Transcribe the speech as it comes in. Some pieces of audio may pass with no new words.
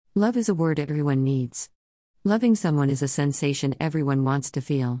Love is a word everyone needs. Loving someone is a sensation everyone wants to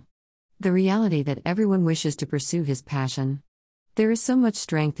feel. The reality that everyone wishes to pursue his passion. There is so much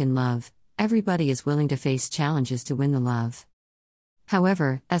strength in love, everybody is willing to face challenges to win the love.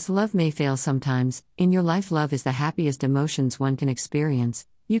 However, as love may fail sometimes, in your life love is the happiest emotions one can experience.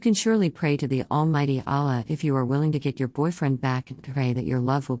 You can surely pray to the Almighty Allah if you are willing to get your boyfriend back and pray that your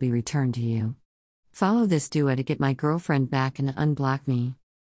love will be returned to you. Follow this dua to get my girlfriend back and unblock me.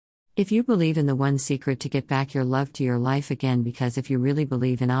 If you believe in the one secret to get back your love to your life again, because if you really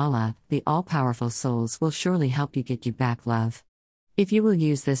believe in Allah, the all-powerful souls will surely help you get you back love. If you will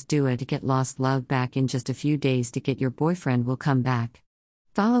use this dua to get lost love back in just a few days to get your boyfriend will come back.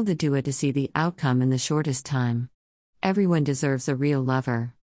 Follow the dua to see the outcome in the shortest time. Everyone deserves a real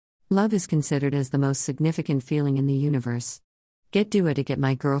lover. Love is considered as the most significant feeling in the universe. Get dua to get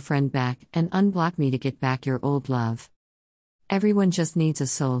my girlfriend back and unblock me to get back your old love. Everyone just needs a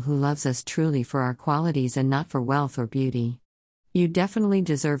soul who loves us truly for our qualities and not for wealth or beauty. You definitely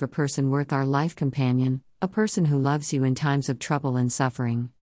deserve a person worth our life companion, a person who loves you in times of trouble and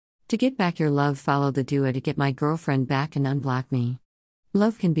suffering. To get back your love, follow the dua to get my girlfriend back and unblock me.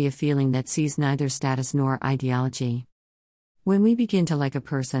 Love can be a feeling that sees neither status nor ideology. When we begin to like a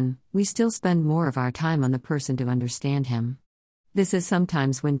person, we still spend more of our time on the person to understand him. This is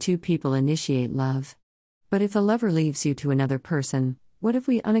sometimes when two people initiate love. But if a lover leaves you to another person, what if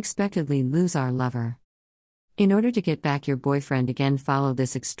we unexpectedly lose our lover? In order to get back your boyfriend again, follow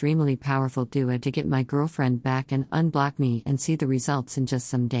this extremely powerful dua to get my girlfriend back and unblock me and see the results in just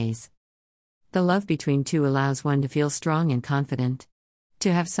some days. The love between two allows one to feel strong and confident.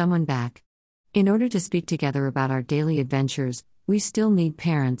 To have someone back. In order to speak together about our daily adventures, we still need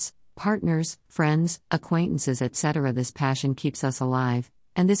parents, partners, friends, acquaintances, etc. This passion keeps us alive,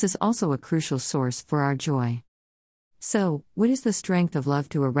 and this is also a crucial source for our joy. So, what is the strength of love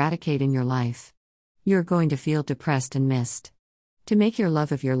to eradicate in your life? You're going to feel depressed and missed. To make your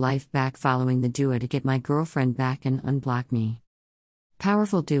love of your life back, following the dua to get my girlfriend back and unblock me.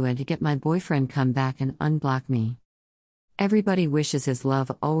 Powerful dua to get my boyfriend come back and unblock me. Everybody wishes his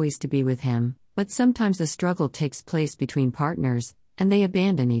love always to be with him, but sometimes a struggle takes place between partners, and they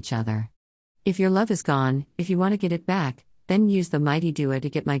abandon each other. If your love is gone, if you want to get it back, then use the mighty dua to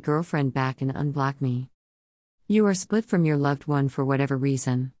get my girlfriend back and unblock me. You are split from your loved one for whatever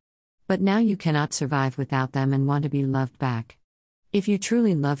reason. But now you cannot survive without them and want to be loved back. If you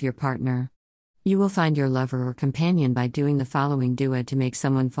truly love your partner, you will find your lover or companion by doing the following dua to make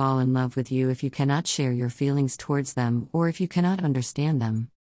someone fall in love with you if you cannot share your feelings towards them or if you cannot understand them.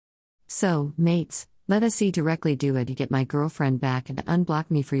 So, mates, let us see directly dua to get my girlfriend back and unblock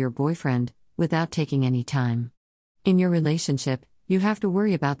me for your boyfriend, without taking any time. In your relationship, you have to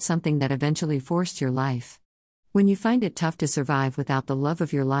worry about something that eventually forced your life. When you find it tough to survive without the love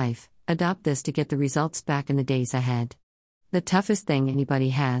of your life, adopt this to get the results back in the days ahead. The toughest thing anybody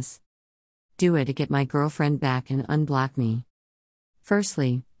has. Dua to get my girlfriend back and unblock me.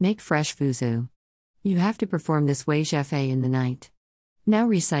 Firstly, make fresh wuzu. You have to perform this wajifah in the night. Now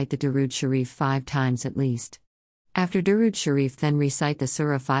recite the Durood Sharif 5 times at least. After Durood Sharif, then recite the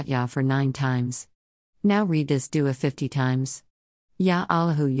Surah Fatiha for 9 times. Now read this dua 50 times. Ya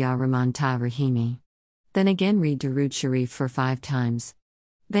Allahu Ya Rahman Ta Rahimi. Then again read Durood Sharif for 5 times.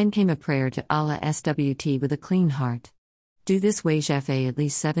 Then came a prayer to Allah SWT with a clean heart. Do this wajifah at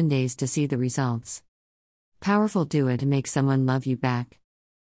least 7 days to see the results. Powerful dua to make someone love you back.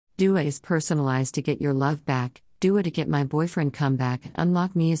 Dua is personalized to get your love back. Dua to get my boyfriend come back and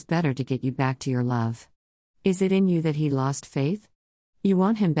unlock me is better to get you back to your love. Is it in you that he lost faith? You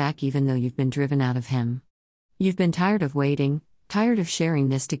want him back even though you've been driven out of him. You've been tired of waiting, tired of sharing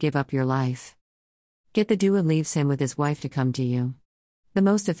this to give up your life. Get the dua leaves him with his wife to come to you. The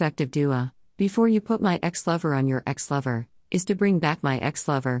most effective dua, before you put my ex-lover on your ex-lover, is to bring back my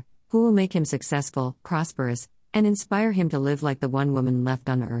ex-lover, who will make him successful, prosperous, and inspire him to live like the one woman left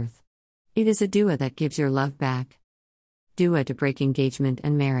on earth. It is a dua that gives your love back. Dua to break engagement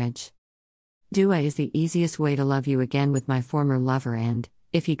and marriage. Dua is the easiest way to love you again with my former lover, and,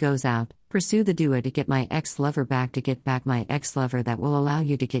 if he goes out, pursue the dua to get my ex-lover back to get back my ex-lover. That will allow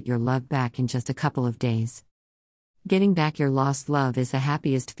you to get your love back in just a couple of days. Getting back your lost love is the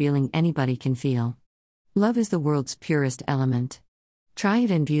happiest feeling anybody can feel. Love is the world's purest element. Try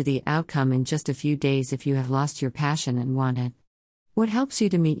it and view the outcome in just a few days if you have lost your passion and want it. What helps you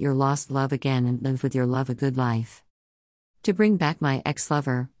to meet your lost love again and live with your love a good life? To bring back my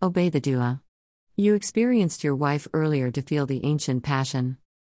ex-lover, obey the dua. You experienced your wife earlier to feel the ancient passion.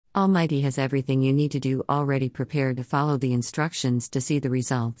 Almighty has everything you need to do already prepared to follow the instructions to see the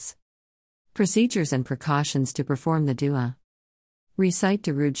results. Procedures and precautions to perform the dua. Recite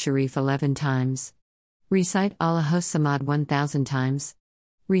Durood Sharif 11 times. Recite Allahus Samad 1000 times.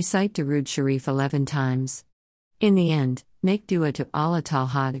 Recite Durood Sharif 11 times. In the end, make dua to Allah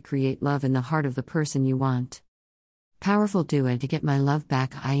Ta'ala to create love in the heart of the person you want. Powerful dua to get my love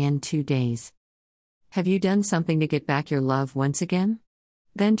back in 2 days. Have you done something to get back your love once again?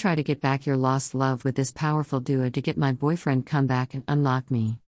 Then try to get back your lost love with this powerful dua to get my boyfriend come back and unlock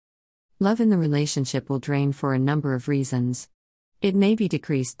me. Love in the relationship will drain for a number of reasons. It may be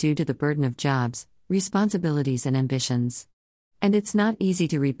decreased due to the burden of jobs, responsibilities and ambitions. And it's not easy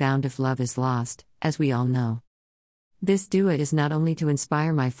to rebound if love is lost, as we all know. This dua is not only to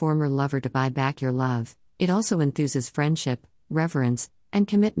inspire my former lover to buy back your love, it also enthuses friendship, reverence, and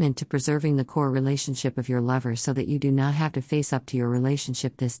commitment to preserving the core relationship of your lover so that you do not have to face up to your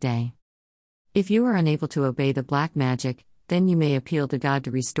relationship this day. If you are unable to obey the black magic, then you may appeal to God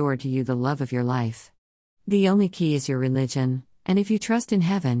to restore to you the love of your life. The only key is your religion, and if you trust in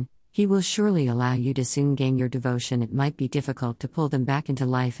heaven, He will surely allow you to soon gain your devotion. It might be difficult to pull them back into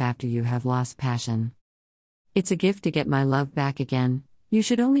life after you have lost passion. It's a gift to get my love back again. You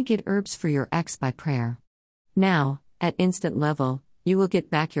should only get herbs for your ex by prayer. Now, at instant level, you will get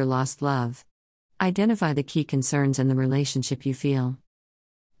back your lost love. Identify the key concerns in the relationship you feel.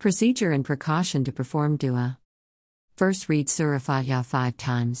 Procedure and precaution to perform dua. First, read Surah Fatiha 5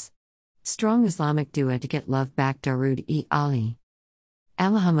 times. Strong Islamic dua to get love back. Darud-e-Ali.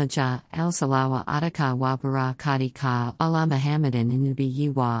 Alhamdulillah al-salawa ataka wa barakadika ala Muhammadin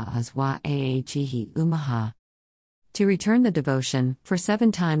nabiyyi wa azwa aajihi umaha. To return the devotion, for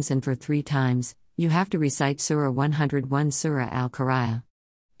 7 times and for 3 times, you have to recite Surah 101 Surah Al-Qari'ah.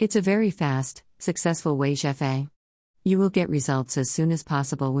 It's a very fast, successful wajifa. You will get results as soon as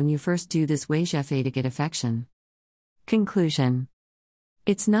possible when you first do this wajifa to get affection. Conclusion.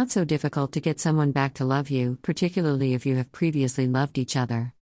 It's not so difficult to get someone back to love you, particularly if you have previously loved each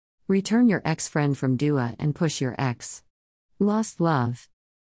other. Return your ex-friend from dua and push your ex. Lost love.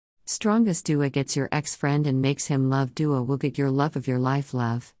 Strongest dua gets your ex-friend and makes him love. Dua will get your love of your life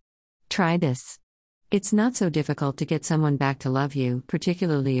love. Try this. It's not so difficult to get someone back to love you,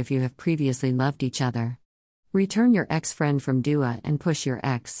 particularly if you have previously loved each other. Return your ex-friend from dua and push your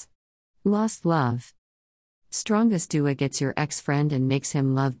ex. Lost love. Strongest dua gets your ex-friend and makes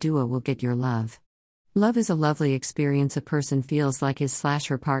him love. Dua will get your love. Love is a lovely experience a person feels like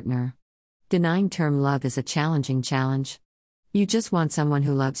his/her partner. Denying term love is a challenging challenge. You just want someone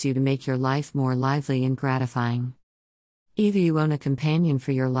who loves you to make your life more lively and gratifying. Either you own a companion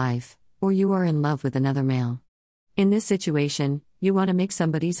for your life, or you are in love with another male. In this situation, you want to make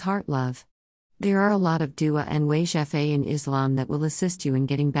somebody's heart love. There are a lot of dua and wajifa in Islam that will assist you in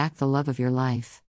getting back the love of your life.